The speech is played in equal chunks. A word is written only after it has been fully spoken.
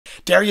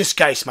Derrius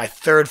Guice, my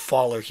third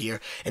faller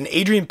here. And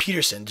Adrian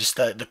Peterson, just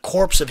the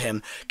corpse of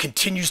him,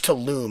 continues to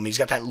loom. He's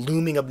got that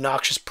looming,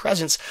 obnoxious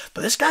presence.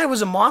 But this guy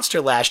was a monster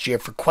last year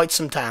for quite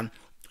some time.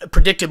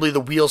 Predictably, the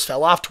wheels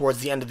fell off towards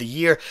the end of the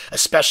year,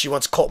 especially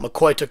once Colt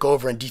McCoy took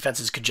over and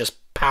defenses could just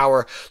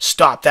power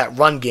stop that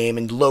run game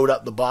and load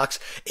up the box.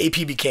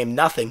 AP became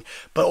nothing.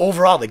 But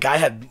overall, the guy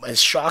had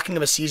as shocking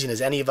of a season as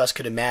any of us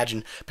could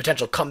imagine.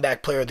 Potential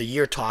comeback player of the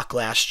year talk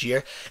last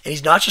year. And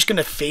he's not just going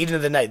to fade into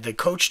the night. The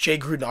coach, Jay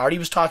Gruden, already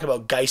was talking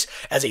about Guice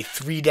as a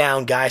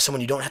 3-down guy,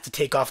 someone you don't have to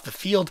take off the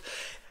field.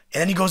 And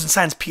then he goes and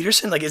signs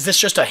Peterson. Like, is this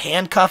just a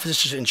handcuff? Is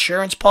this just an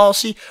insurance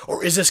policy?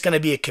 Or is this going to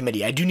be a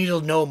committee? I do need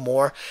to know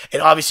more. And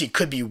obviously, it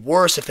could be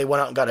worse if they went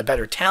out and got a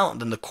better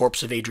talent than the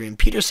corpse of Adrian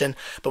Peterson.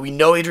 But we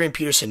know Adrian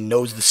Peterson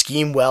knows the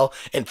scheme well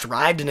and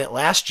thrived in it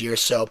last year.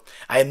 So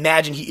I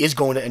imagine he is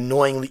going to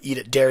annoyingly eat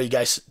at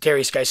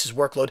Derrius Guice's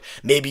workload.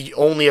 Maybe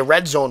only a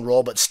red zone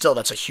role, but still,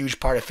 that's a huge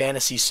part of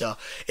fantasy. So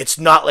it's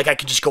not like I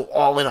could just go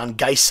all in on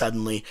Guice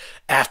suddenly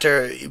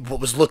after what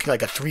was looking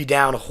like a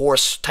 3-down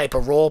horse type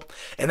of role.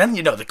 And then,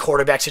 the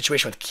quarterback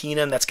situation with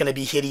Keenum, that's going to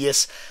be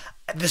hideous.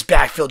 This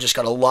backfield just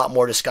got a lot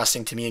more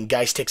disgusting to me, and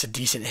Guice takes a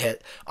decent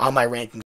hit on my rankings.